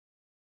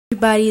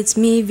everybody, it's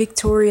me,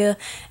 Victoria.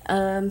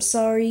 I'm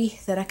sorry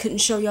that I couldn't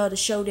show y'all the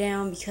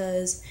showdown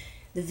because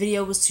the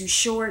video was too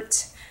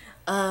short.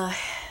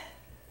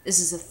 This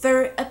is the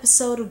third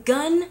episode of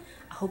Gun.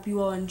 I hope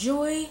you all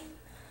enjoy.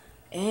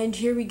 And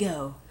here we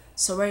go.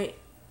 So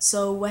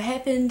what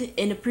happened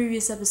in the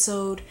previous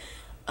episode,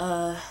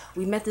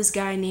 we met this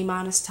guy named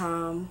Honest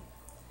Tom.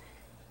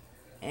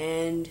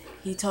 And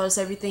he told us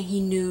everything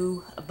he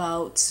knew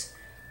about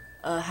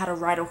how to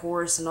ride a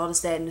horse and all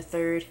this, that, and the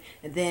third.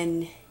 And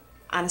then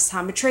Honest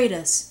Tom betrayed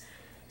us.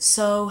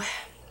 So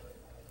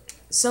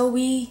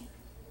we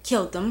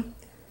killed them.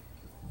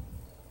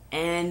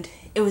 And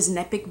it was an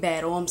epic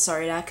battle. I'm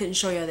sorry that I couldn't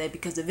show y'all that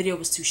because the video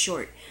was too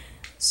short.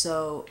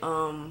 So,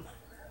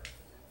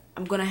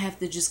 I'm gonna have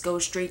to just go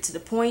straight to the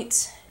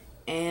point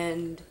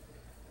and,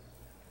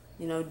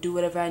 you know, do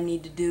whatever I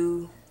need to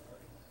do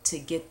to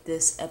get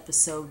this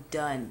episode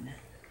done.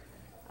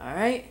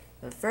 Alright?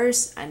 But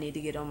first, I need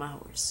to get on my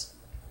horse.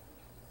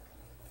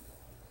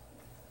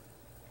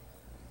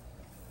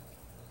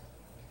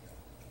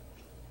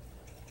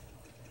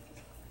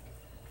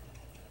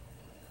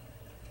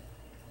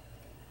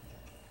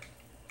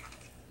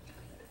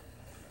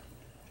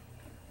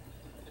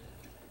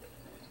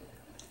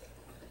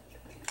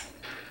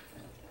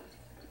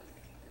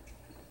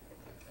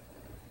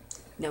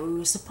 Now we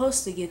were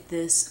supposed to get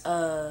this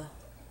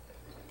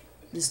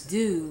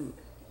dude,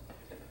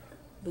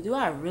 but do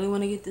I really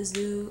want to get this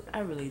dude? I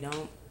really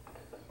don't.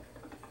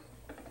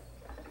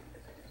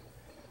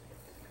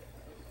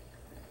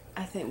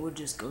 I think we'll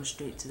just go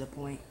straight to the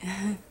point.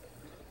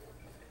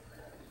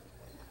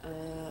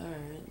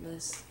 Alright,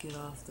 let's get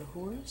off the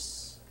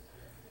horse.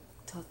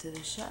 Talk to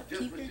the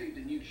shopkeeper. Just received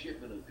a new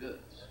shipment of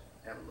goods.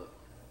 Have a look.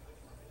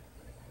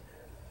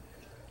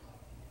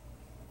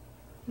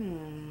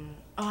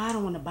 Oh, I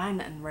don't want to buy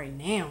nothing right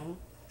now.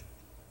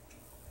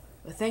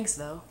 But thanks,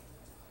 though.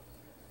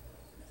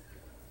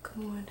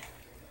 Come on.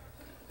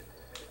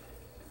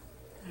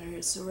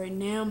 Alright, so right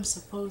now I'm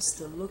supposed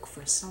to look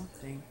for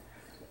something.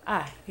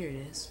 Ah, here it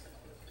is.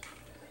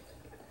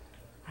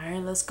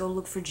 Alright, let's go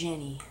look for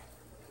Jenny.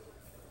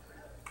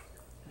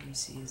 Let me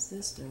see, is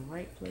this the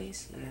right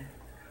place? Yeah.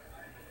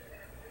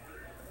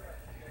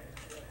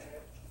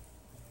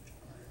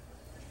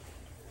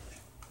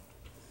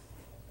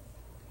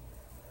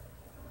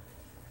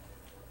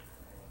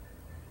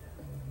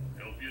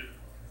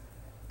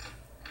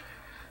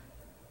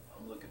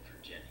 I'm looking for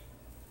Jenny.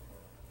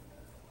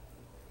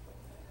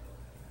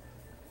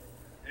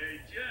 Hey,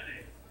 Jenny.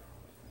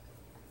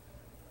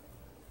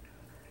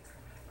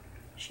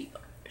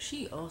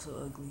 She also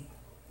ugly.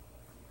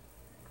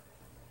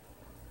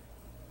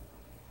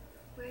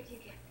 Where'd you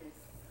get this?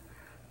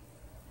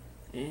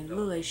 And it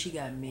look like she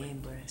got man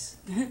breasts.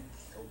 Told me to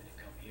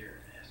come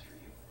here and ask for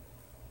you.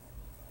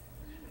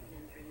 I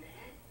remember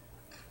Ned.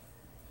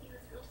 He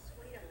was real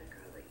sweet on the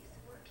girl that used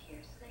to work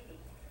here,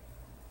 Sadie.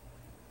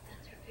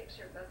 That's her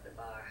picture above the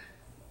bar.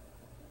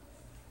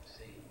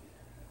 Sadie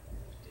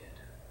was dead.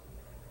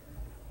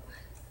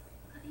 What?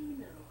 How do you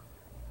know?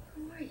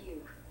 Who are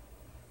you?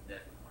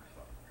 Ned was my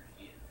father.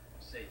 He and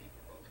Sadie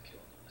were both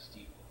killed in the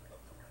steamboat up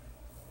north.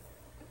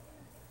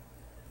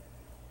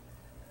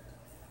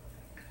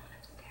 Come on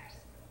upstairs.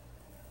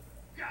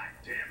 God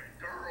damn it,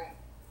 girl.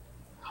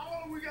 How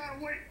long we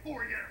gotta wait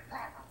before we get a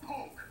proper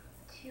poke?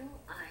 Till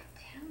I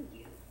tell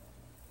you.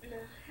 Now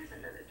have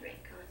another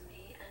drink on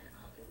me and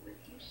I'll be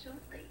with you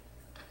shortly.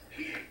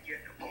 He ain't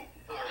getting a poke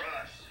before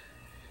us.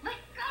 Let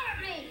go of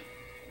me!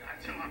 Not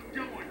till I'm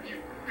done with you,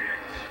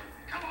 bitch.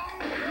 Come on,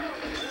 girl.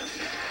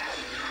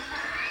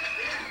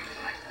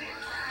 Like this.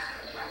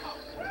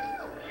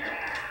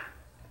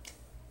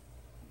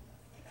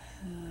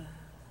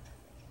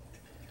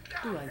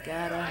 Do I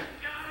gotta?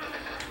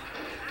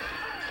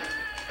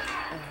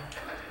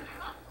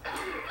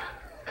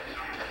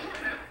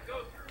 Go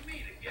through me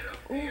to get up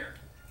Ooh. here.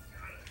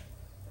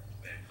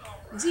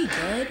 Is he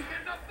dead?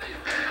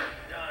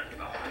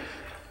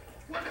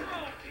 What's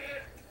wrong,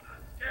 kid?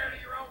 Scared of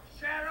your own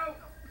shadow?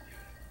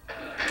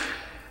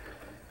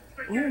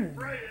 Forget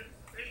praying.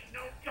 Ain't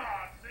no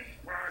gods these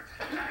parts.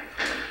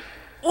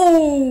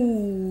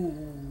 Oh!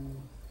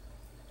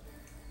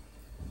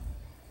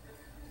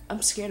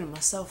 I'm scared of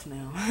myself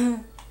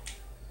now.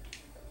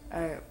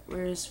 Alright,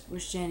 where's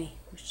Jenny?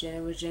 Where's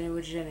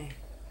Jenny?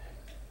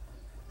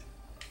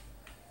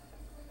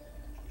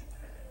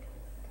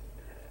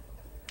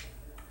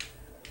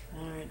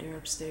 Alright, they're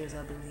upstairs,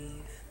 I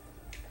believe.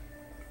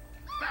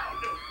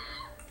 Found him.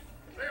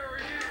 There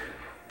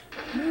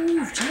he is.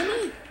 Move,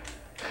 Jenny!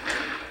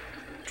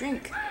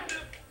 Drink. Found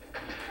him.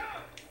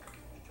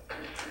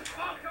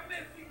 Fuck him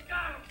if you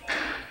got him, boy.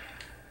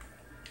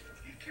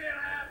 You can't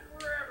hide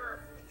forever.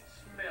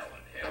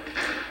 Smelling hell.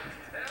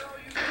 That all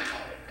you know.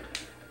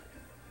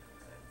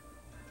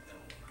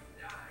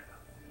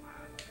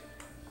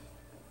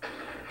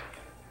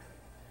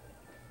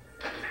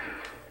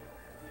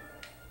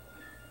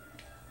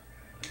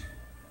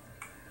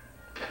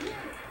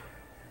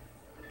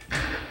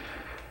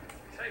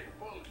 Take a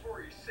bullet for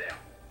yourself.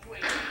 You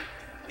ain't.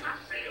 I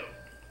see him.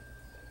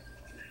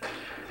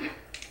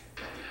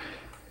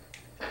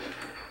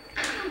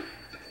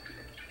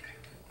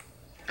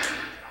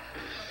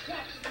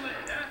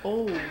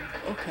 Oh,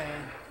 okay.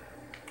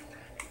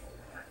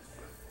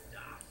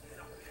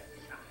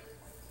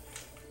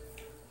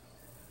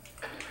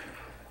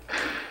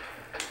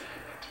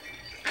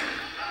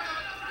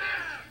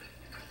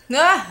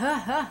 Ah, ha,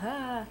 ha,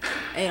 ha.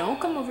 Hey, don't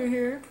come over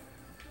here.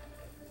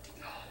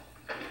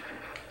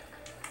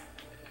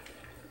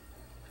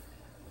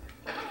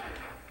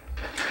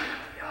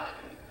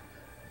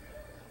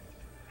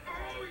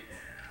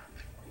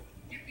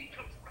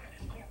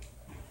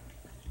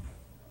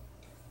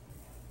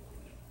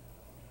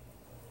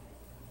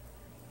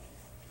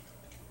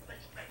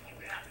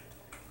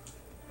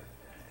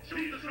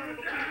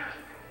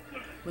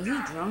 Was he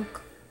drunk?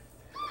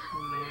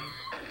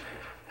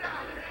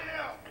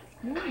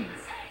 Move.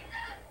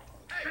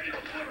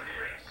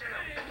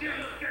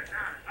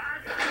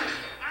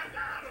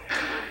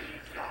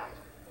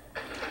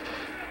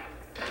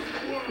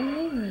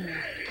 Ooh.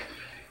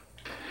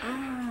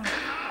 Ah.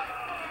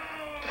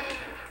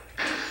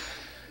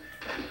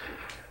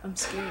 I'm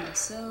scared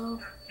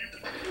myself.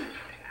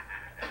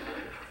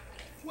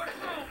 What's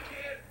wrong,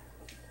 kid?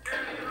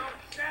 Scared of your own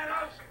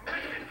shadows? I'm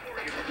waiting for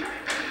you.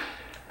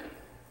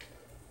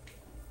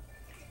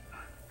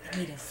 I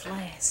need a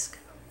flask.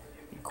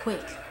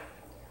 Quick.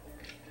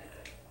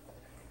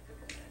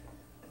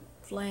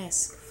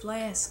 Flask,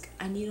 flask.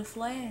 I need a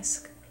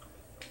flask.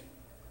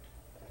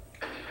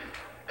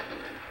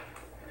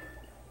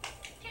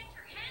 Get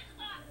your hands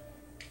off!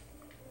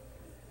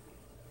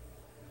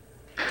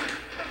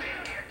 Come in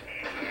here,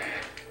 kid.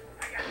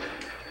 I got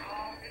something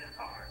strong and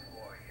hard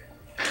for you.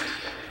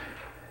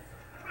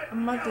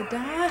 I'm about to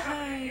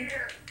die.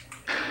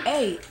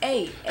 Hey,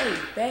 hey, hey,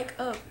 back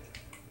up.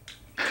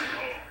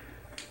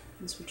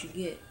 That's what you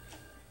get.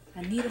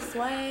 I need a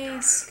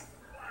flask.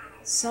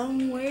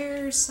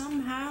 Somewhere,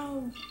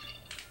 somehow.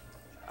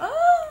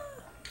 Ah!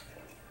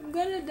 I'm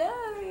gonna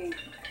die.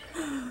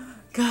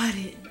 Got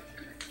it.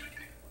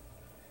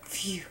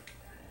 Phew.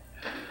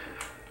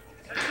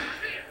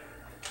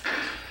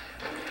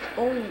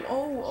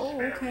 Oh,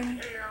 okay.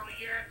 Hell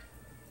yet.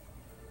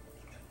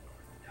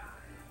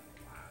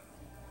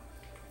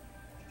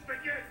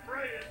 Forget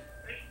praying.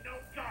 Ain't no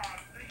God.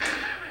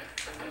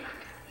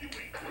 You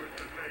ain't worth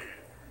the man.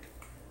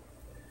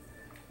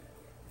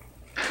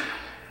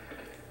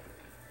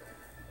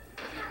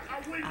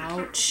 I win this son of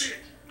a Ouch. bitch.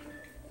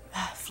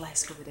 Ah,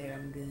 flask over there.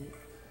 I'm good.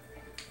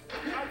 I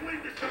win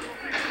this son of a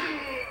bitch.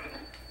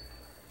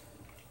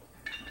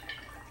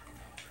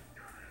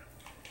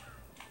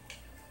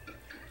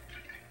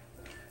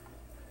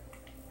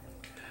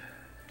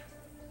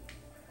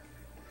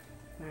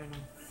 And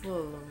I'm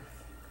full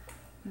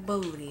of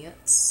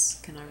bullets.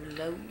 Can I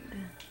reload?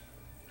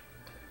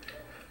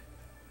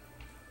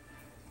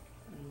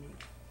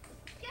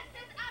 Get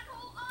this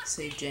asshole off!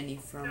 Save Jenny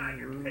from Now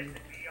you're rude. pissing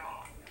me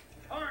off.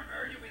 Harm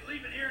her, you'll be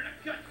leaving here in a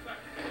gut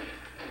bucket.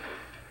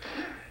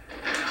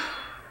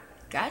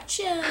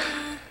 Gotcha.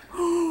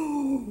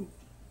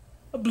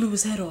 I blew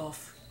his head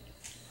off.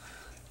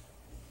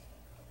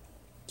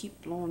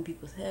 Keep blowing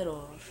people's head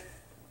off.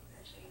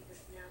 I'll show you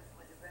this now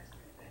before the rest of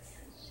the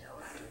residents show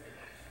up.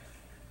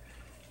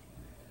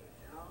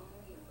 It's all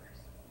yours.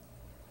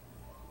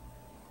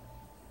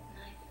 The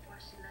night before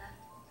she left,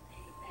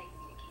 Sadie begged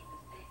me to keep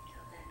it safe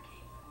till Ben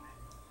came for it.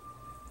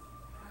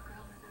 Poor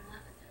girl was in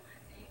love with him, I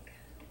think.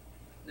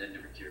 Ned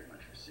never cared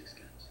much for six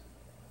guns.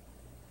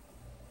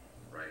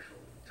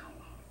 Rifle,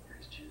 tomahawk, were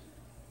his choosing.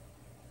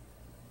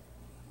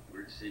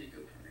 Where'd the city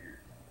go from here?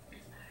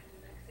 Empire, New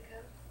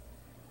Mexico.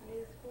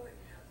 New sport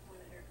now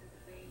wanted her for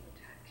the main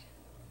attraction,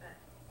 but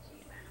she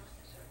ran off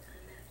a short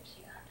time after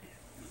she got there.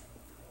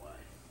 Why?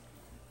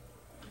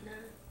 No,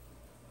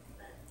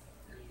 but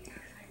maybe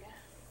I'll find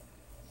out.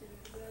 As soon as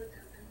the road's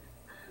open,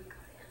 I'm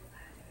going to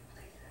Empire to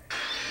replace her.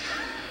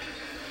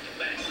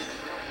 Back.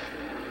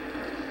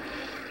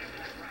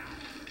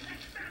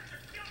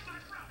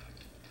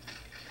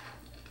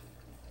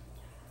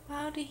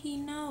 How did he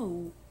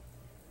know?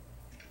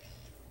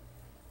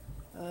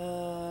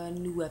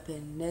 New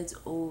weapon. Ned's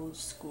old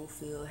school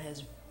field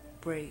has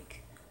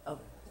break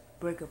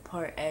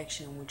apart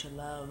action, which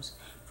allows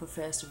for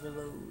faster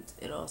reloads.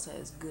 It also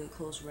has good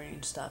close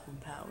range stopping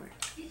power.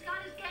 He's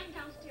got his gang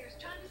downstairs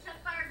trying to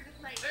set fire to the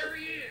place. There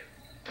he is.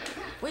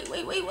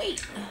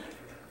 Wait.